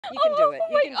You can do it.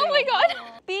 You can do Oh my it. god!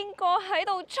 邊個喺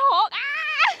度戳啊？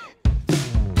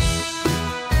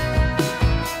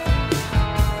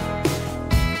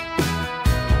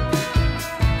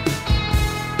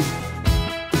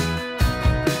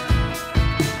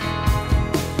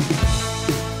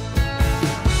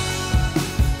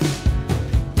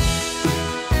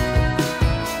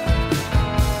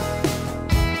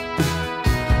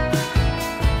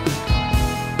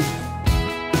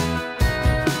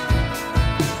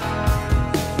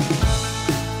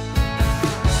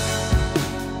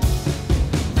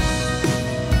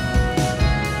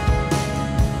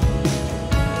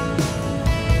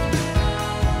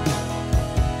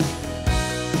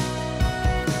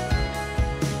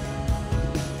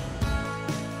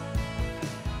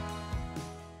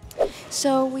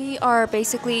 So we are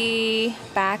basically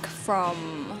back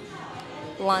from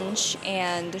lunch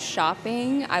and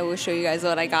shopping. I will show you guys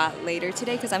what I got later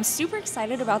today because I'm super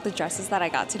excited about the dresses that I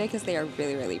got today because they are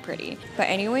really, really pretty. But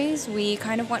anyways, we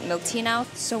kind of want milk tea now.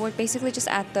 So we're basically just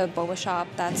at the boba shop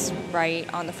that's right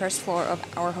on the first floor of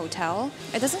our hotel.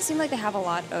 It doesn't seem like they have a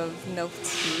lot of milk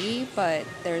tea, but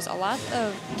there's a lot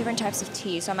of different types of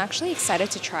tea. So I'm actually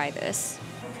excited to try this.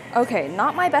 Okay,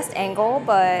 not my best angle,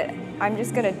 but I'm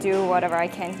just gonna do whatever I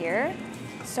can here.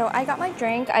 So I got my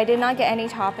drink. I did not get any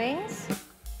toppings.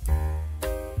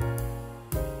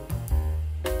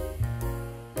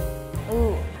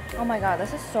 Ooh, oh my god,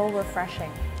 this is so refreshing.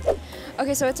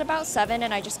 Okay, so it's about 7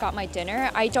 and I just got my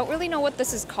dinner. I don't really know what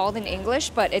this is called in English,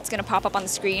 but it's gonna pop up on the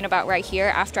screen about right here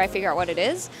after I figure out what it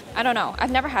is. I don't know,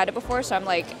 I've never had it before, so I'm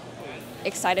like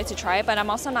excited to try it, but I'm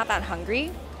also not that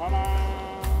hungry.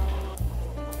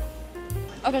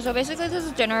 Okay, so basically this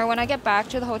is dinner. When I get back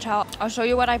to the hotel, I'll show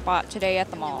you what I bought today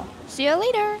at the mall. See you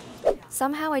later!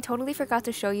 Somehow I totally forgot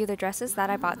to show you the dresses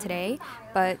that I bought today,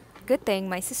 but good thing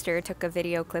my sister took a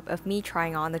video clip of me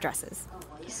trying on the dresses.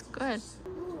 It's good.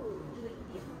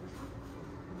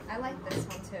 I like this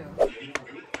one too.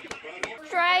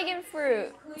 Dragon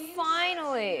fruit!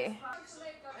 Finally!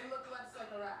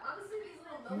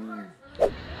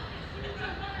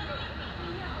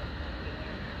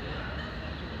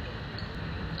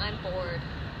 I'm bored.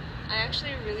 I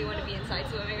actually really want to be inside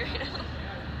swimming right now.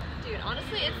 Dude,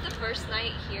 honestly, it's the first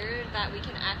night here that we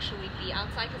can actually be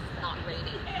outside because it's not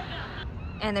raining.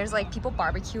 And there's like people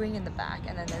barbecuing in the back,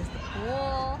 and then there's the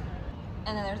pool,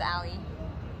 and then there's Allie.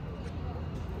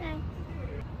 Hey.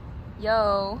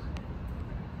 Yo.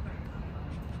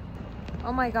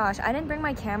 Oh my gosh, I didn't bring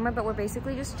my camera, but we're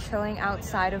basically just chilling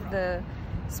outside of the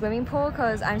swimming pool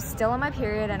because I'm still on my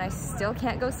period and I still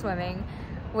can't go swimming,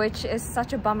 which is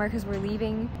such a bummer because we're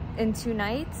leaving in 2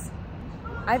 nights.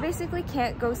 I basically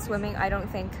can't go swimming, I don't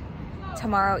think,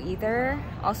 tomorrow either,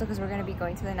 also because we're going to be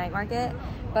going to the night market,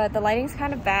 but the lighting's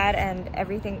kind of bad and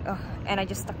everything, ugh, and I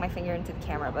just stuck my finger into the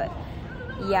camera, but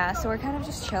yeah, so we're kind of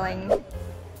just chilling.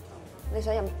 你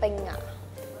想飲冰啊？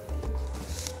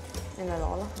你咪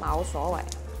攞咯，冇所謂。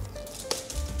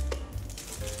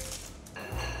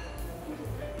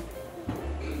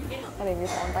我哋要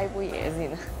放低杯嘢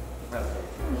先啊。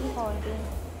放邊？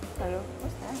係咯。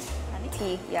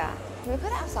Tea, yeah. Can we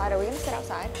put it outside? Are we gonna sit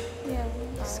outside? Yeah.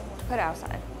 Just put it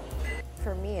outside.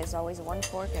 For me, it's always 1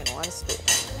 fork and 1 spoon.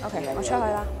 Okay, 我出去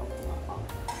啦。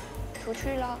出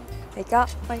去啦。I got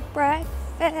my breakfast.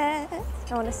 I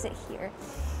want to sit here.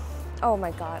 Oh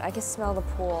my god, I can smell the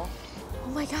pool. Oh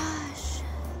my gosh.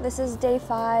 This is day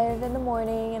 5 in the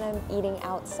morning and I'm eating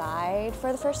outside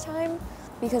for the first time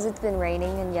because it's been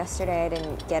raining and yesterday I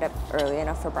didn't get up early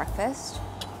enough for breakfast.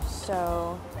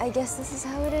 So I guess this is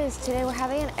how it is. Today we're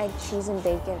having an egg, cheese, and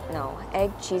bacon, no,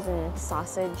 egg, cheese, and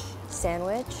sausage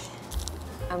sandwich.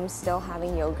 I'm still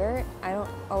having yogurt.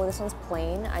 Oh, this one's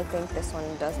plain. I think this one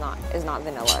is not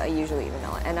vanilla. I usually eat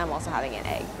vanilla. And I'm also having an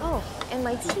egg. Oh, and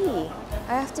my tea.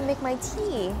 I have to make my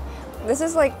tea. This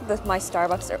is like my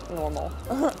Starbucks normal.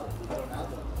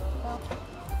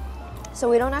 So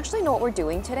we don't actually know what we're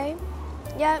doing today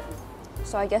yet.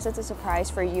 So I guess it's a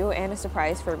surprise for you and a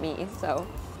surprise for me. So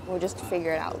we'll just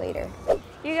figure it out later.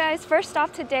 You guys, first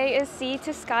stop today is Sea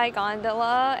to Sky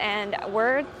Gondola, and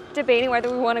we're debating whether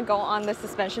we want to go on the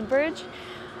suspension bridge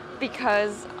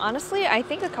because honestly, I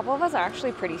think a couple of us are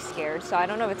actually pretty scared, so I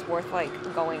don't know if it's worth like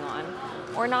going on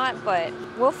or not, but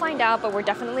we'll find out. But we're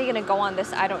definitely gonna go on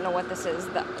this, I don't know what this is,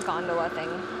 the gondola thing.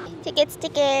 Tickets.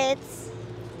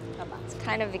 It's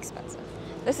kind of expensive.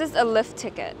 This is a lift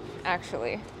ticket,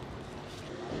 actually.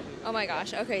 Oh my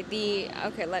gosh, okay,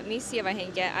 let me see if I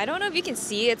can get, I don't know if you can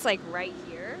see, it's like right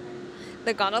here.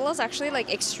 The gondola is actually like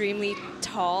extremely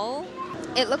tall.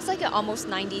 It looks like an almost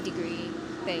 90-degree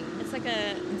thing. It's like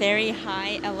a very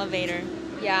high elevator.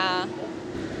 Yeah.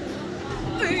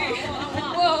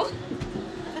 Whoa.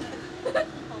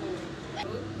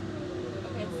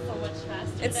 It's so much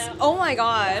faster It's, now. oh my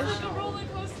gosh. Like a roller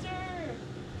coaster.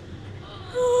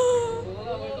 Oh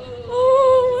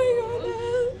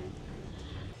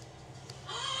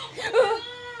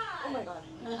my god. Oh my god.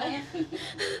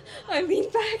 I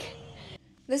leaned back.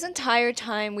 This entire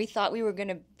time we thought we were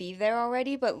gonna be there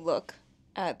already, but look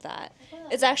at that.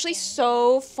 It's actually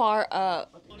so far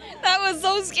up. That was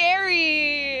so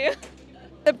scary.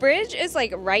 The bridge is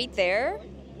like right there,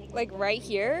 like right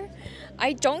here.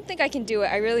 I don't think I can do it.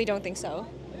 I really don't think so.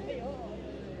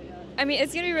 I mean,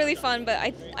 it's gonna be really fun, but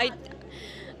I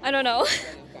don't know.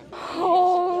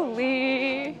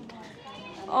 Holy.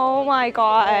 Oh my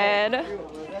god.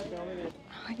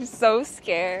 I'm so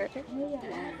scared.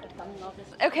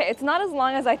 Okay, it's not as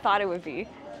long as I thought it would be.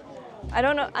 I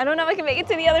don't know if I can make it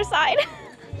to the other side.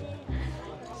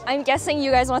 I'm guessing you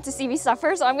guys want to see me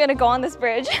suffer, so I'm gonna go on this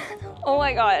bridge. Oh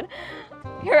my god.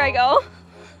 Here I go.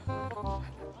 Oh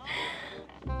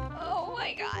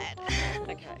my god.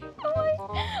 Okay. Oh my,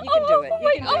 You can do it.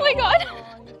 Oh my god.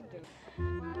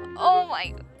 Oh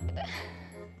my god.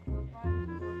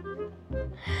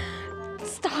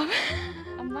 Stop.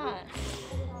 I'm not.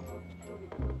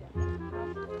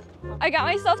 I got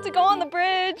myself to go on the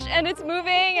bridge and it's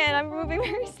moving and I'm moving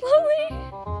very slowly.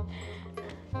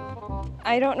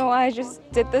 I don't know why I just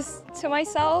did this to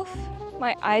myself.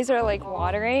 My eyes are like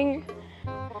watering.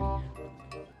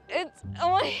 It's,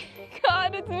 oh my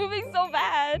god, it's moving so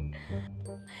bad.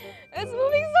 It's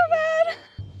moving so bad.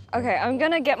 Okay, I'm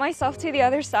gonna get myself to the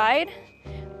other side,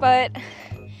 but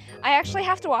I actually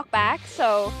have to walk back,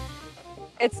 so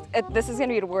this is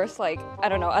gonna be the worst, like, I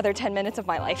don't know, other 10 minutes of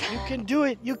my life. You can do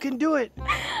it, you can do it.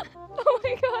 Oh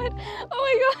my god, oh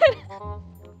my god.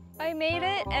 I made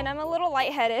it and I'm a little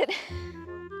lightheaded.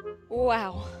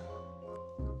 Wow.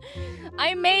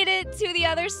 I made it to the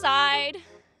other side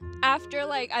after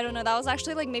like, I don't know, that was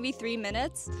actually like maybe 3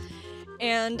 minutes.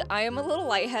 And I am a little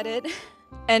lightheaded.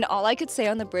 And all I could say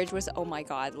on the bridge was, oh my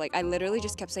god. Like I literally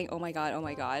just kept saying, oh my god, oh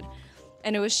my god.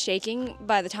 And it was shaking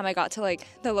by the time I got to like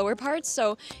the lower parts.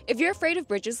 So if you're afraid of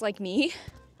bridges like me,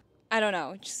 I don't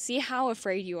know, just see how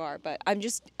afraid you are. But I'm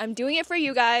doing it for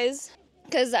you guys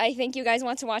because I think you guys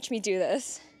want to watch me do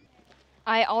this.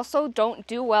 I also don't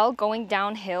do well going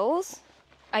down hills.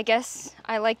 I guess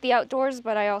I like the outdoors,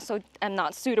 but I also am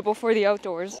not suitable for the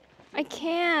outdoors. I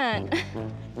can't.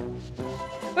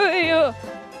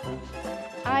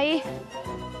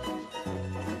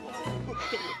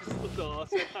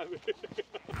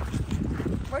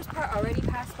 Worst part already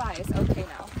passed by. It's okay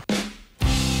now.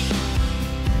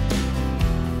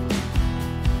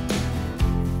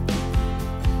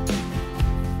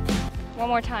 One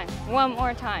more time. One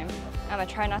more time. I'm gonna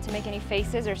try not to make any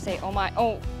faces or say, oh my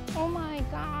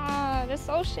god, it's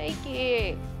so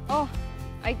shaky. Oh,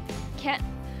 I can't.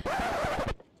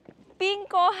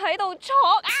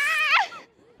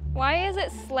 Why is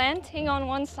it slanting on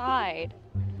one side?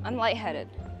 I'm lightheaded.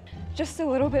 Just a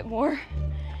little bit more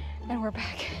and we're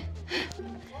back.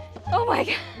 Oh my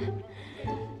god.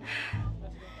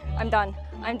 I'm done.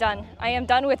 I'm done. I am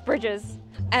done with bridges.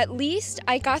 At least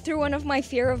I got through one of my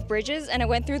fear of bridges and I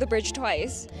went through the bridge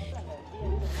twice.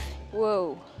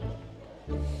 Whoa.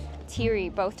 Teary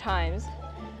both times.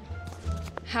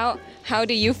 How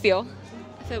do you feel?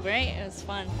 I feel great. It was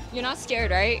fun. You're not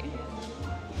scared, right?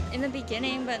 In the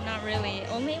beginning, but not really.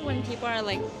 Only when people are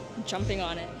like jumping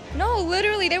on it. No,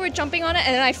 literally they were jumping on it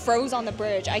and then I froze on the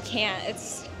bridge. I can't.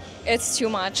 It's too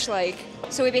much. Like,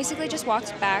 so we basically just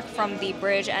walked back from the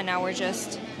bridge and now we're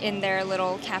just in their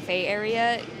little cafe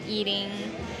area eating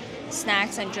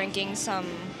snacks and drinking some.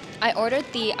 I ordered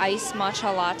the iced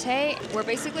matcha latte. We're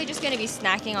basically just gonna be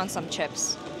snacking on some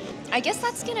chips. I guess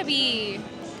that's gonna be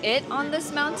it on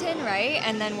this mountain, right?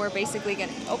 And then we're basically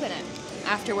gonna open it.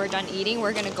 After we're done eating,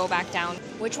 we're gonna go back down.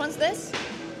 Which one's this?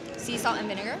 Sea salt and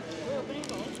vinegar?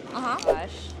 Uh-huh.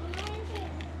 Gosh.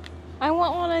 I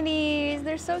want one of these.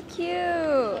 They're so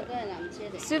cute.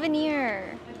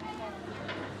 Souvenir.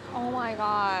 Oh my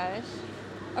gosh.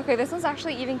 Okay, this one's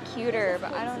actually even cuter,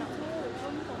 but I don't know.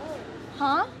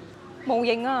 Huh?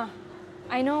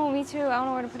 I know, me too. I don't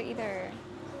know where to put it either.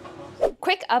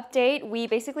 Quick update. We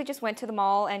basically just went to the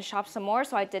mall and shopped some more,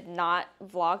 so I did not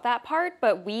vlog that part,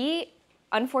 but we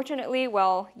unfortunately,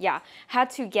 well, yeah,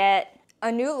 had to get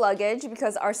a new luggage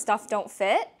because our stuff don't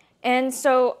fit. And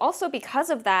so also because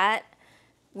of that,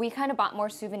 we kind of bought more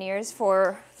souvenirs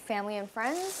for family and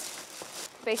friends.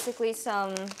 Basically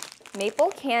some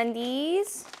maple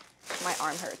candies. My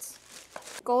arm hurts.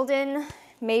 Golden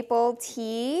maple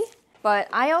tea. But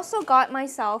I also got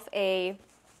myself a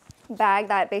bag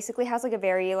that basically has like a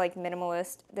very like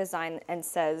minimalist design and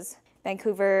says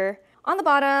Vancouver on the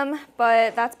bottom,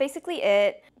 but that's basically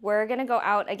it. We're gonna go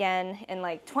out again in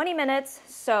like 20 minutes,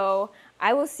 so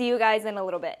I will see you guys in a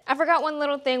little bit. I forgot one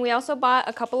little thing. We also bought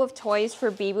a couple of toys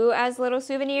for Bibu as little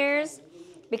souvenirs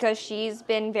because she's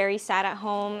been very sad at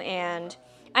home, and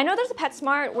I know there's a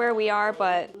PetSmart where we are,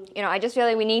 but you know, I just feel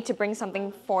like we need to bring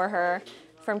something for her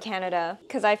from Canada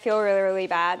because I feel really, really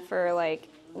bad for like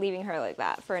leaving her like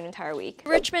that for an entire week.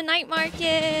 Richmond night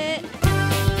market.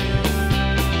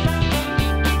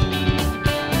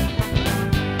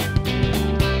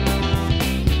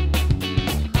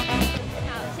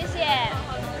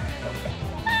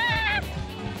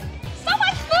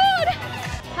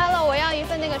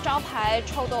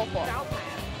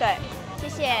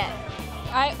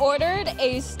 I ordered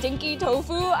a stinky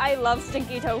tofu. I love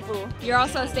stinky tofu. You're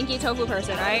also a stinky tofu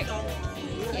person, right?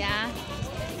 Yeah.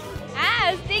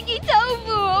 Ah, stinky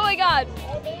tofu! Oh my god.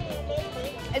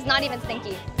 It's not even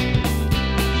stinky.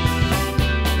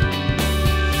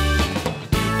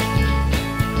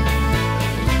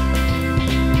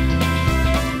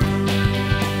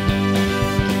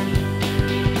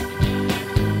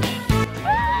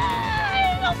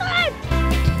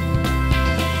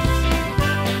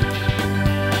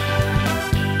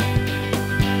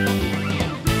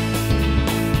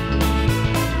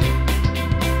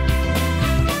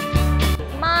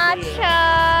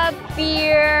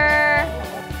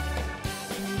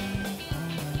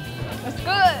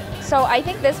 So I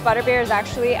think this butterbeer is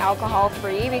actually alcohol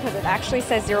free because it actually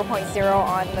says 0.0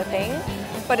 on the thing,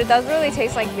 but it does really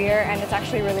taste like beer and it's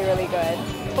actually really, really good.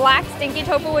 Black stinky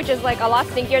tofu, which is like a lot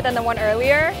stinkier than the one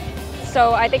earlier,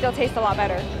 so I think it'll taste a lot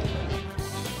better.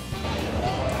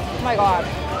 Oh my god,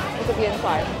 look at the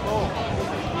inside.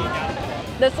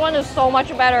 This one is so much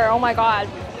better, oh my god.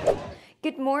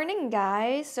 Good morning,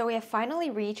 guys. So we have finally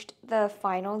reached the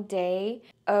final day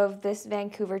of this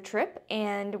Vancouver trip,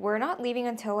 and we're not leaving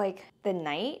until like the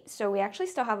night, so we actually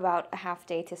still have about a half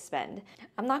day to spend.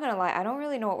 I'm not gonna lie, I don't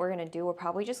really know what we're gonna do. We're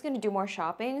probably just gonna do more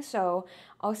shopping, so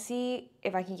I'll see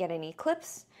if I can get any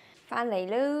clips.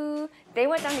 They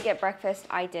went down to get breakfast,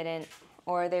 I didn't.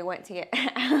 Or they went to get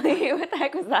Ali. What the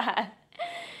heck was that?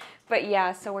 But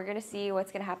yeah, so we're gonna see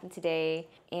what's gonna happen today,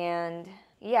 and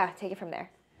yeah, take it from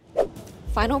there.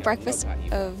 Final breakfast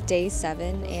of day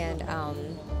 7, and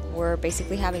we're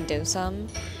basically having dim sum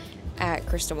at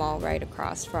Crystal Mall right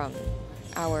across from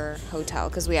our hotel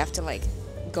because we have to like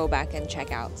go back and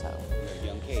check out. So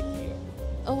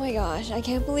oh my gosh, I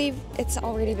can't believe it's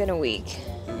already been a week.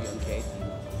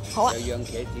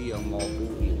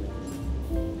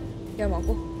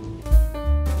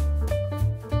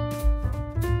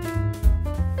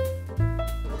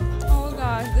 Oh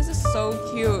gosh, this is so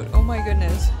cute. Oh my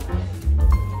goodness.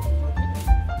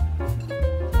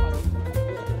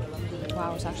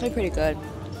 Wow, it's actually pretty good.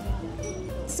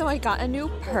 So I got a new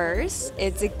purse.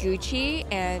 It's a Gucci,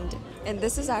 and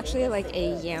this is actually like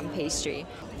a yam pastry.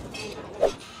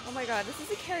 Oh my god, this is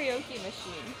a karaoke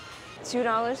machine.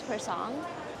 $2 per song.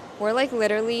 We're like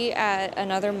literally at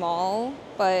another mall,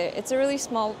 but it's a really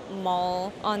small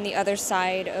mall on the other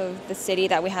side of the city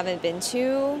that we haven't been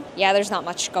to. Yeah, there's not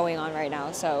much going on right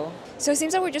now, so it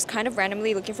seems that we're just kind of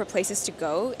randomly looking for places to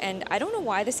go, and I don't know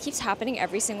why this keeps happening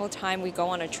every single time we go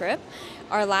on a trip.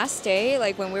 Our last day,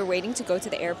 like when we're waiting to go to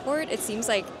the airport, it seems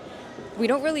like we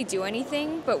don't really do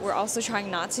anything, but we're also trying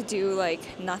not to do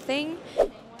like nothing.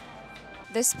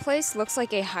 This place looks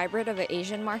like a hybrid of an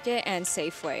Asian market and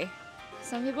Safeway.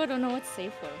 Some people don't know what's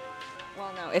Safeway.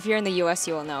 Well, no, if you're in the US,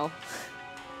 you will know.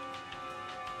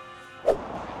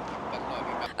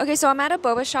 Okay, so I'm at a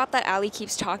boba shop that Ali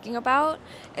keeps talking about.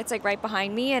 It's like right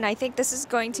behind me, and I think this is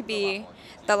going to be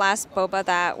the last boba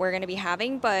that we're going to be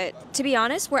having, but to be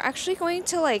honest, we're actually going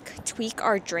to like tweak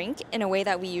our drink in a way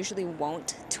that we usually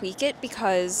won't tweak it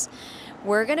because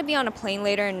we're going to be on a plane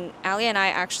later, and Ali and I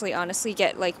actually honestly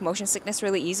get like motion sickness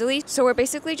really easily, so we're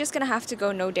basically just going to have to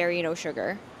go no dairy, no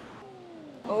sugar.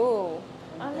 Oh,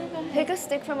 pick a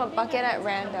stick from a bucket at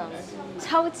random.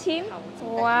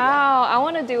 Wow, I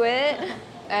want to do it.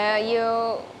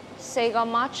 You say個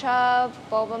matcha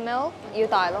boba milk 要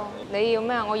大咯。你要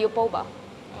咩？我要 boba。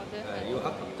要黑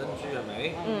糖珍珠係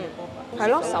咪？係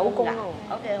咯，手工咯。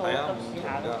係啊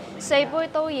，4杯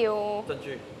都要珍珠。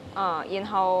啊，然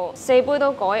後4杯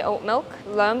都改 oat milk，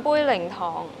 2杯零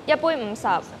糖，1杯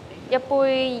50， 1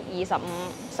杯25。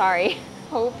Sorry，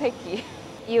 好 picky。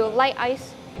要 light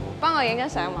ice， 幫我影張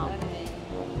相嘛。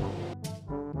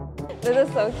This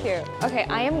is so cute. Okay,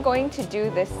 I am going to do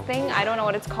this thing. I don't know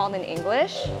what it's called in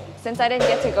English. Since I didn't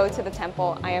get to go to the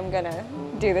temple, I am gonna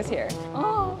do this here.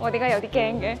 Oh, 我點解有啲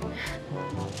驚嘅？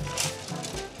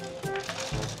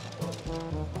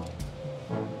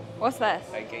 What's this?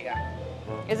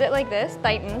 Is it like this?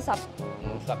 第50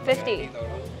 50.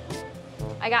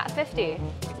 I got 50.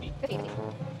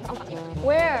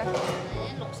 Where?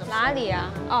 哪里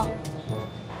啊? Oh.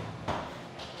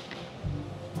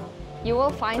 You will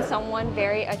find someone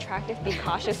very attractive. Be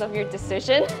cautious of your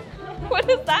decision. What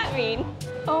does that mean?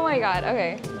 Oh my god.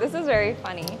 Okay, this is very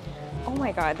funny. Oh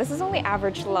my god, this is only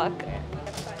average luck.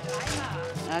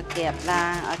 我夾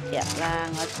啦，我夾啦，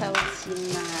我抽籤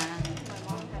啦。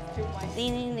呢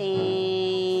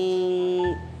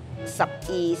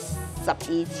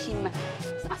12籤啊！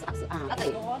我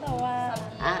嗰度啊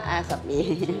12。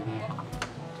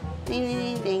呢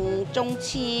定中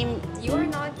籤。You are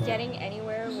not getting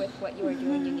anywhere with what you are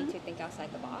doing. You need to think outside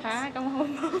the box. 嚇，咁好。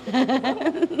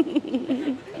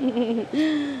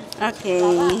OK。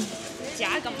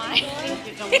假咁咪。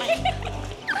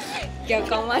叫咁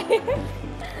咪。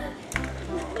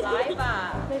來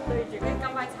吧，你對住佢咁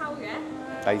快抽嘅？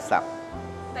第10。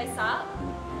第10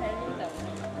喺呢度。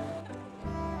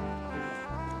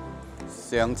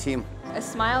上籤。A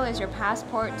smile is your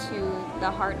passport to the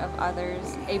heart of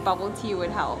others. A bubble tea would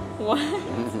help. What?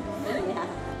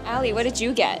 Ali, what did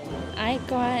you get? I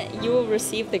got, you will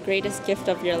receive the greatest gift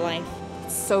of your life.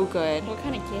 So good. What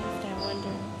kind of gift, I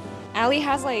wonder? Ali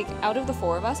has like, out of the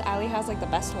 4 of us, Ali has like the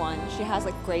best one. She has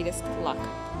like greatest luck.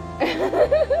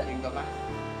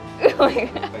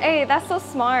 Hey, that's so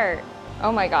smart.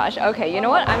 Oh my gosh. Okay, you know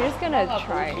what? I'm just gonna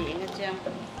try.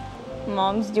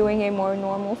 Mom's doing a more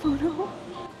normal photo.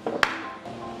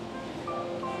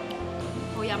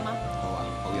 好飲嗎？好啊，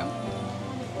好飲。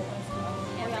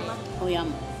好飲嗎？好飲。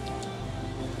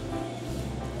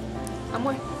阿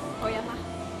妹，好飲嗎？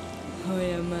好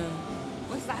飲嗎？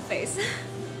 What's that face?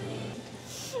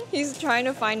 He's trying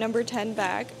to find number 10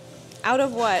 back. Out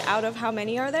of what? Out of how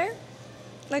many are there?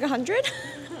 Like 100?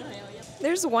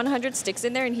 There's 100 sticks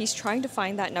in there and he's trying to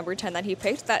find that number 10 that he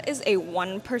picked. That is a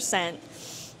 1%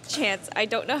 chance. I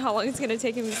don't know how long it's gonna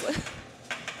take him.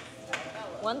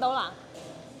 $1.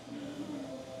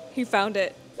 He found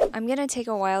it. I'm gonna take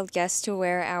a wild guess to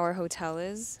where our hotel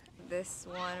is. This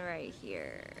one right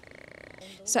here.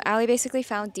 So Ali basically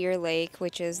found Deer Lake,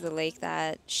 which is the lake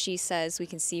that she says we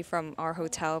can see from our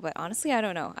hotel, but honestly, I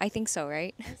don't know. I think so,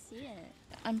 right? I see it.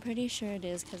 I'm pretty sure it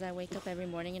is because I wake up every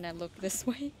morning and I look this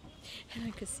way and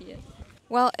I could see it.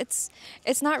 Well, it's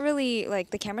not really, like,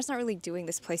 the camera's not really doing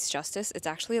this place justice. It's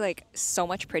actually, like, so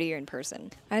much prettier in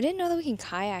person. I didn't know that we can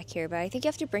kayak here, but I think you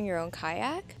have to bring your own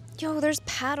kayak. Yo, there's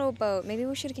paddle boat. Maybe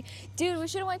we should, dude, we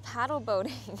should have went paddle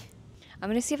boating. I'm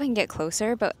gonna see if I can get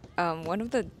closer, but one of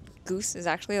the goose is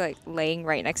actually, like, laying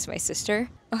right next to my sister.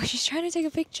 Oh, she's trying to take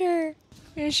a picture.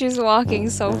 And she's walking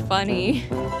so funny.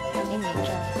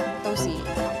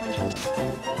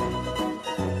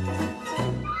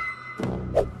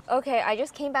 Okay, I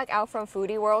just came back out from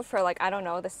Foodie World for like, I don't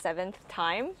know, the 7th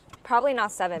time. Probably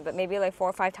not 7, but maybe like 4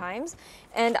 or 5 times.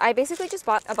 And I basically just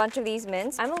bought a bunch of these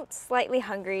mints. I'm slightly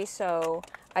hungry, so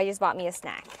I just bought me a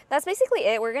snack. That's basically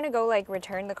it. We're gonna go like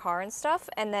return the car and stuff,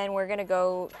 and then we're gonna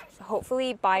go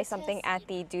hopefully buy something at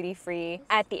the duty free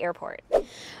at the airport.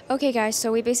 Okay guys, so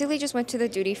we basically just went to the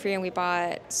duty free and we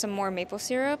bought some more maple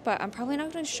syrup, but I'm probably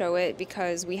not gonna show it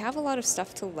because we have a lot of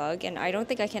stuff to lug and I don't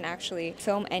think I can actually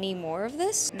film any more of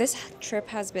this. This trip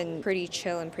has been pretty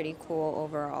chill and pretty cool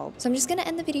overall. So I'm just gonna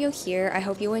end the video here. I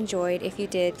hope you enjoyed. If you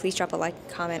did, please drop a like,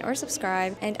 comment, or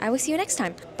subscribe, and I will see you next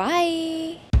time.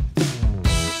 Bye!